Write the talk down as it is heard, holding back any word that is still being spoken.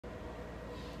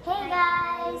Hey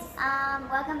guys,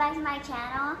 welcome back to my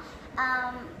channel.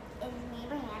 It's me,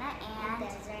 Brianna, and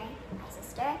Desiree, my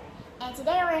sister. And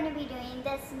today we're going to be doing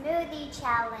the smoothie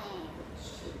challenge.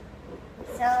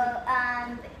 So,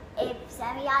 if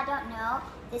some of y'all don't know,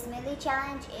 the smoothie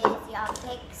challenge is y'all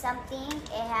pick something. It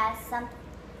has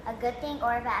a good thing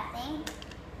or a bad thing,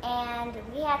 and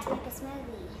we have to make a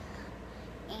smoothie.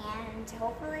 And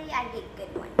hopefully, I get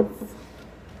good ones.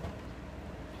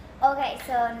 Okay,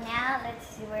 so now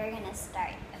we're gonna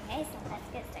start. Okay, so let's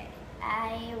get started.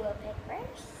 I will pick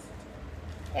first.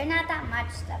 There's not that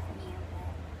much stuff in here,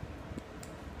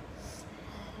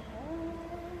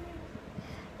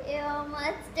 but ew,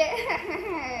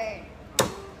 mustard.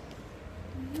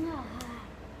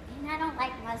 And I don't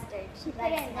like mustard. She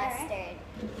likes mustard.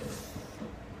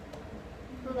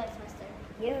 who likes mustard?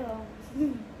 You.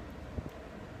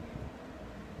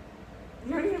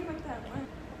 No, you put that one.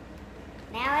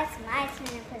 Now it's my turn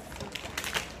to put something.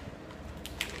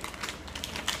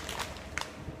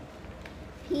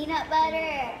 Peanut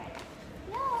butter.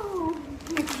 No.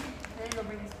 There you go,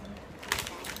 bring this one.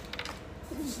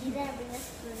 She's gonna bring a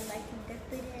spoon and I can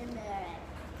dip it in there.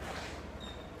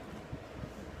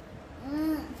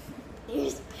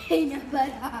 Here's peanut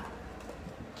butter.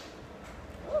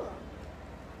 Ooh.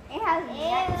 It has Ew,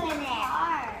 nuts in it's it.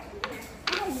 hard.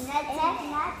 It has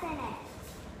nuts in it.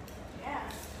 Yeah.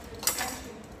 It's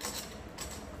crunchy.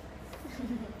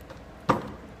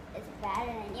 It's better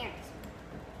than yours.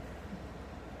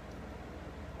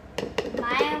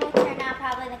 Mine will turn out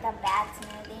probably like a bad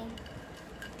smoothie.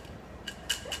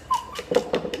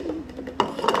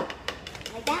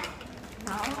 Like that?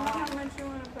 No. How much you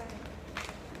want to put?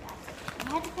 I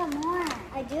have to put more.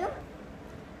 I do?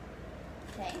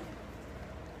 Okay.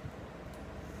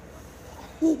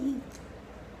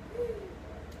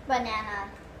 Banana.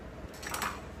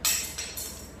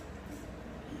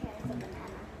 Here's a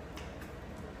banana.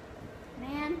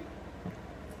 Man,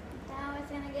 that was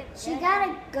gonna get She good. got a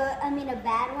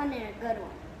bad one and a good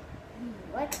one.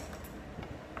 What?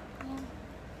 Yeah.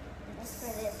 That's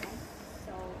for this one.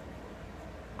 So,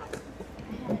 I had to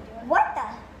do it. what the?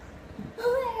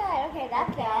 Oh my god, okay, that's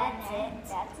Okay, good. that's it.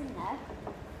 That's enough.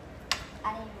 I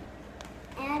didn't.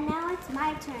 And now it's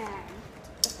my turn.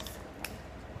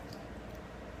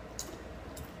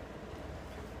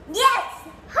 Yes!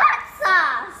 Hot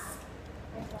sauce!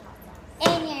 Where's the hot sauce?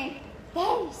 In your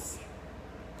face.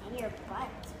 In your butt.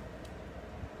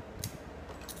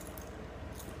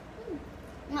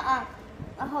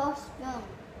 A whole spoon.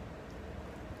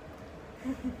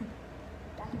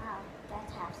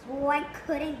 That's half spoon. Oh, I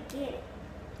couldn't get it.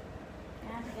 I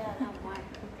have to get a little more.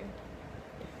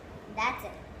 That's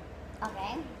it.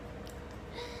 Okay.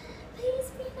 Please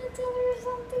be Nutella or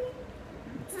something.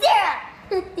 Sarah!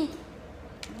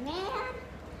 Man,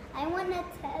 I want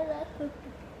Nutella.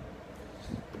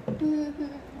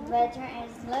 But it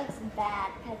looks bad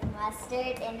because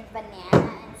mustard and banana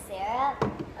and syrup.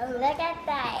 Oh, look at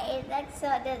that. It looks so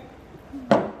good.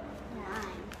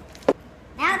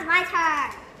 Now it's my turn.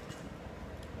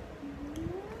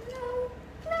 No.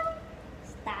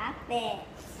 Stop it.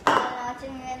 I'm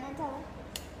watching you in Nutella.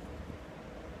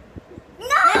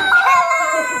 No!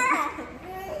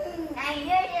 I knew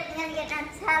you were going to get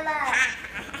Nutella.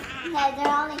 Yeah, there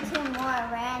are only 2 more,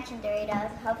 ranch and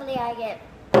Doritos. Hopefully I get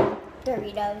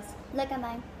Doritos. Look at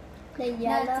mine. The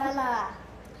yellow. Nutella.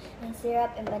 And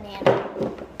syrup and banana.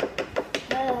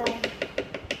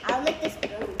 I'll lick the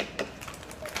spoon.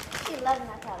 She loves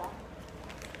Nutella.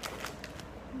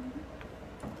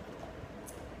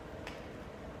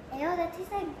 Ew, that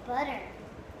tastes like butter.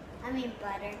 I mean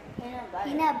butter. Peanut butter.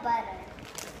 Peanut butter.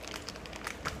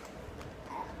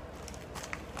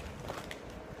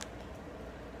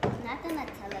 Not the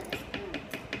Nutella, the spoon.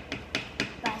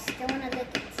 But I still want to lick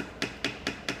it.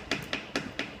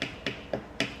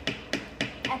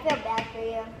 I feel bad for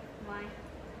you. Why?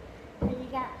 Because you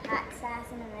got hot sauce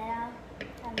in the middle.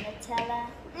 And Nutella.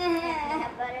 And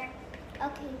peanut butter.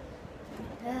 Okay.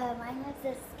 Ugh, mine looks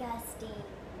disgusting.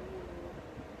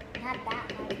 Not that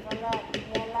much, but look,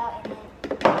 yellow and then.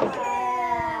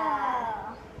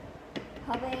 Oh.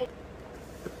 Hopefully.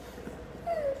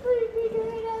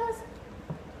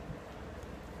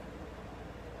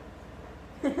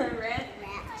 Ranch? I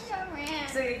got ranch.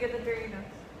 So you get the Doritos.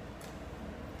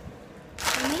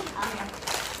 For me?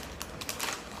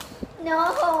 Yeah. No,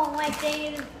 my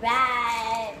thing is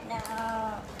bad. No.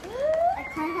 I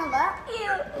can't hold up.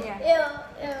 Ew. Yeah.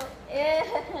 Ew.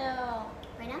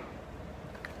 Right now?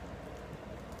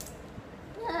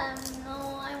 No,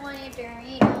 I want a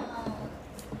Dorito.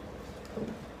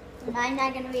 Mine's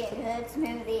not gonna be a good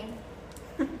smoothie.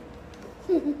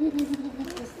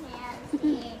 It's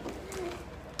nasty.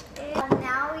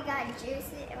 juice,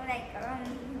 like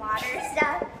water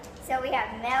stuff. So we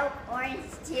have milk,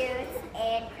 orange juice,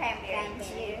 and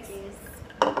cranberry juice.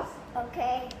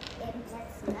 Okay, they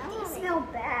smell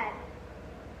bad.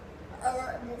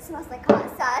 It smells like hot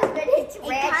sauce, but it's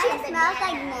ranch and banana. It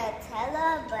kind of smells like Nutella,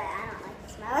 but I don't like the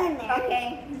smell in there. Okay,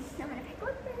 I'm gonna pick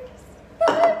one first.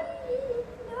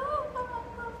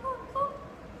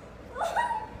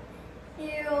 Ew,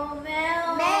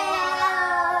 milk. Milk.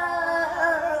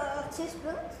 2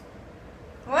 spoons?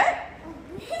 What?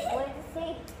 What does it say?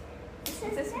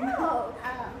 It says milk. Oh.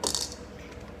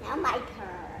 Now my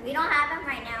turn. We don't have them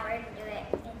right now. We're gonna do it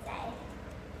inside.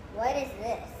 What is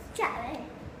this? Chocolate.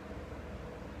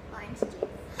 Orange juice.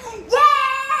 Yeah!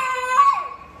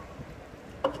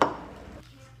 Oh,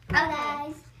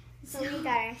 guys. So we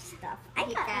got our stuff. I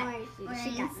got orange juice.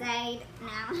 We're inside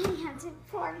now. I have to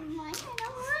pour mine. I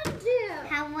don't want to.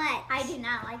 How much? I do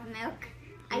not like milk.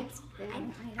 I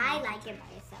like it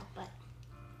by itself, but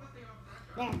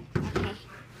there. Okay.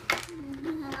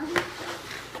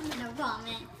 I'm gonna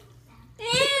vomit. Ew!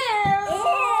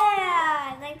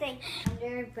 Yeah! It's like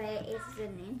under, but it's a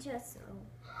ninja, so.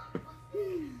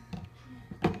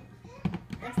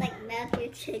 Looks like milk.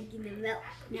 You're taking the milk.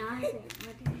 Now I say,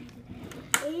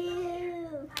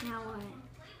 ew. Now what?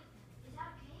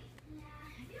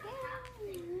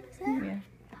 Yeah.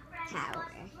 Tower.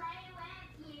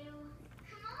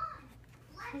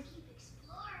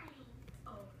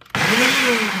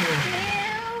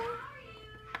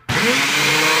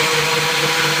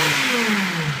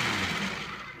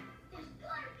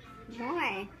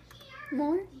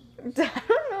 More? I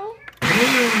don't know.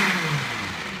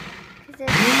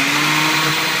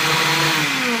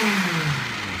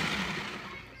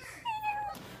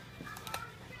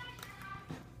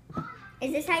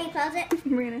 Is this how you close it?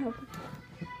 We're gonna help you.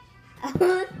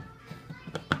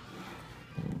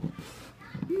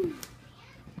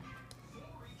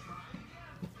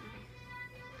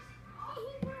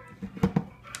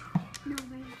 No,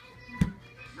 right.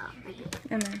 Oh, my God.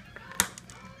 And then.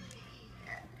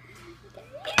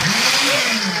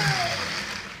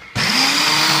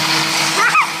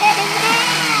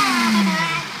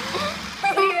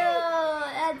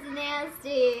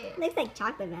 Looks like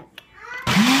chocolate milk.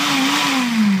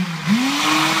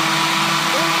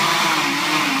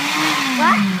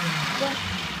 What?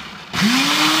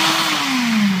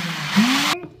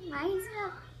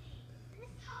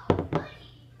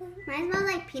 Mine smells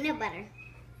like peanut butter.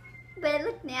 But it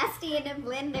looked nasty in a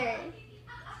blender.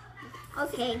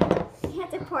 Okay, you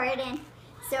have to pour it in.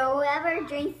 So whoever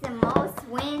drinks the most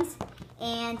wins,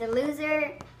 and the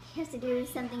loser has to do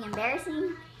something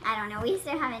embarrassing. I don't know. We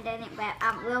still haven't done it, but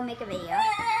we'll make a video.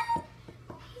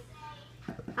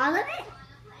 All of it?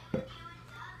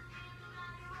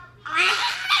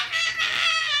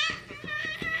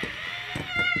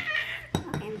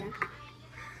 Okay, I'm done.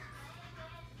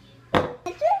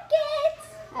 Drink it!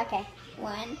 Okay.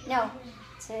 1, no,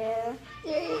 2,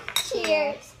 3.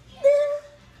 Cheers!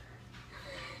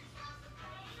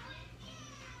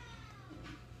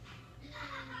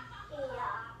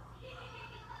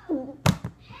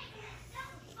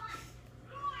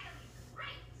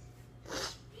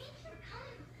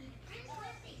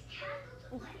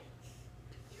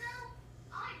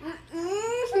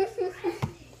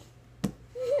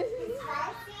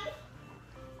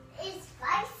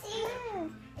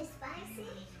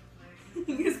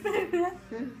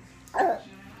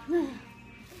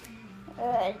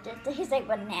 It tastes like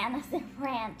bananas and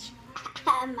ranch.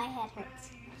 My head hurts.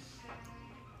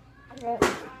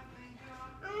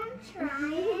 I'm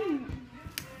trying.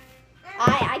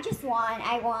 I just won.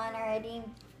 I won already.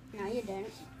 No, you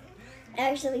didn't. I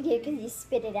actually did because you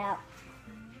spit it out.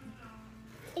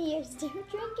 You're still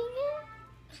drinking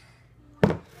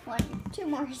it? 1, 2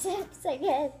 more sips, I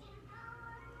guess.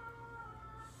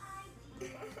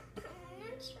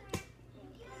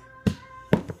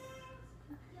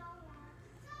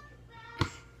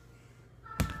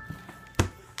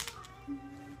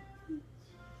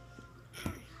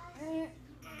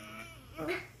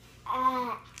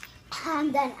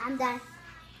 I'm done.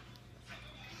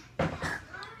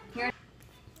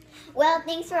 Well,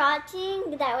 thanks for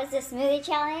watching. That was the smoothie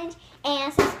challenge.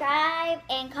 And subscribe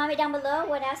and comment down below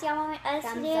what else y'all want us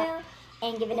to do.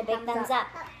 And give it a big thumbs up.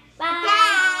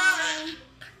 Bye.